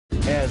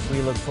As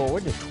we look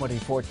forward to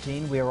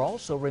 2014, we are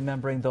also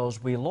remembering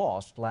those we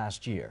lost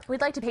last year. We'd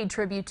like to pay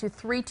tribute to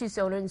 3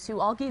 Tucsonans who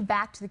all gave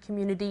back to the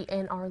community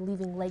and are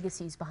leaving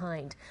legacies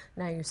behind.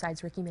 Now Your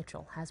Side's Ricky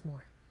Mitchell has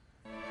more.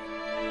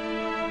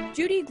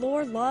 Judy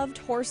Glore loved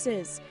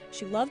horses.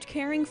 She loved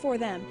caring for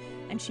them,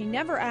 and she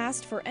never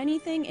asked for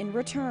anything in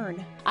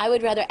return. I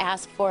would rather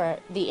ask for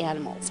the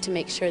animals, to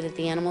make sure that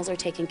the animals are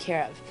taken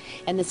care of,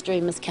 and this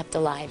dream is kept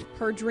alive.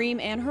 Her dream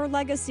and her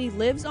legacy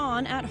lives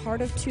on at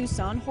Heart of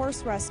Tucson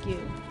Horse Rescue.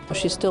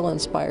 She still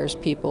inspires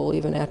people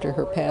even after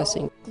her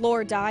passing.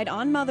 Glore died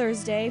on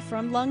Mother's Day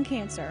from lung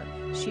cancer.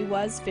 She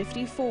was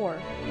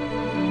 54.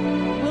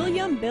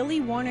 William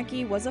Billy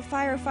Warnecke was a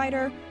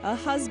firefighter, a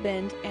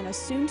husband, and a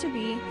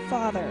soon-to-be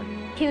father.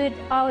 He would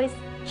always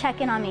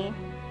check in on me.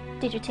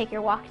 Did you take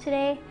your walk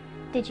today?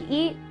 Did you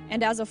eat?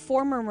 And as a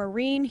former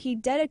Marine, he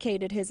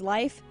dedicated his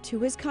life to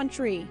his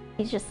country.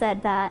 He just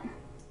said that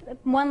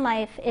one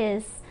life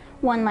is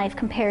one life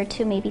compared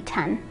to maybe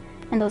 10.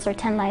 And those are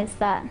 10 lives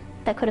that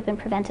could have been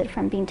prevented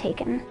from being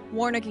taken.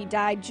 Warnecke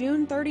died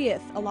June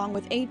 30th, along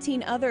with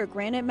 18 other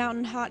Granite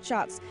Mountain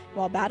hotshots,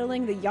 while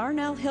battling the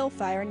Yarnell Hill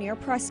fire near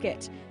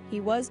Prescott. He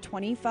was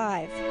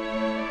 25.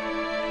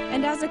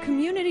 And as a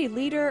community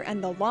leader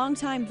and the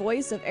longtime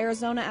voice of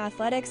Arizona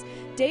athletics,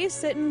 Dave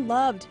Sitton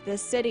loved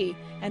this city,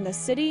 and the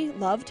city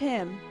loved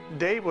him.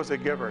 Dave was a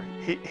giver.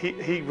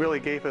 He really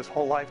gave his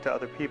whole life to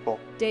other people.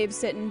 Dave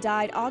Sitton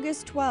died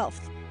August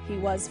 12th. He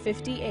was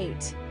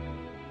 58.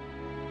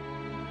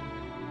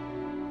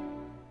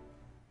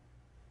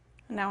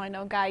 Now I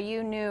know, Guy,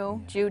 you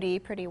knew Judy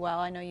pretty well.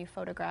 I know you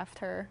photographed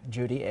her.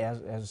 Judy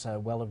as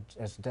well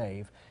as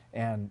Dave,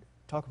 and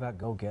talk about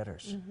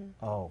go-getters.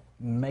 Oh,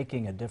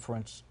 making a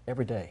difference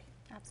every day.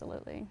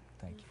 Absolutely.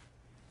 Thank you.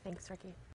 Thanks, Ricky.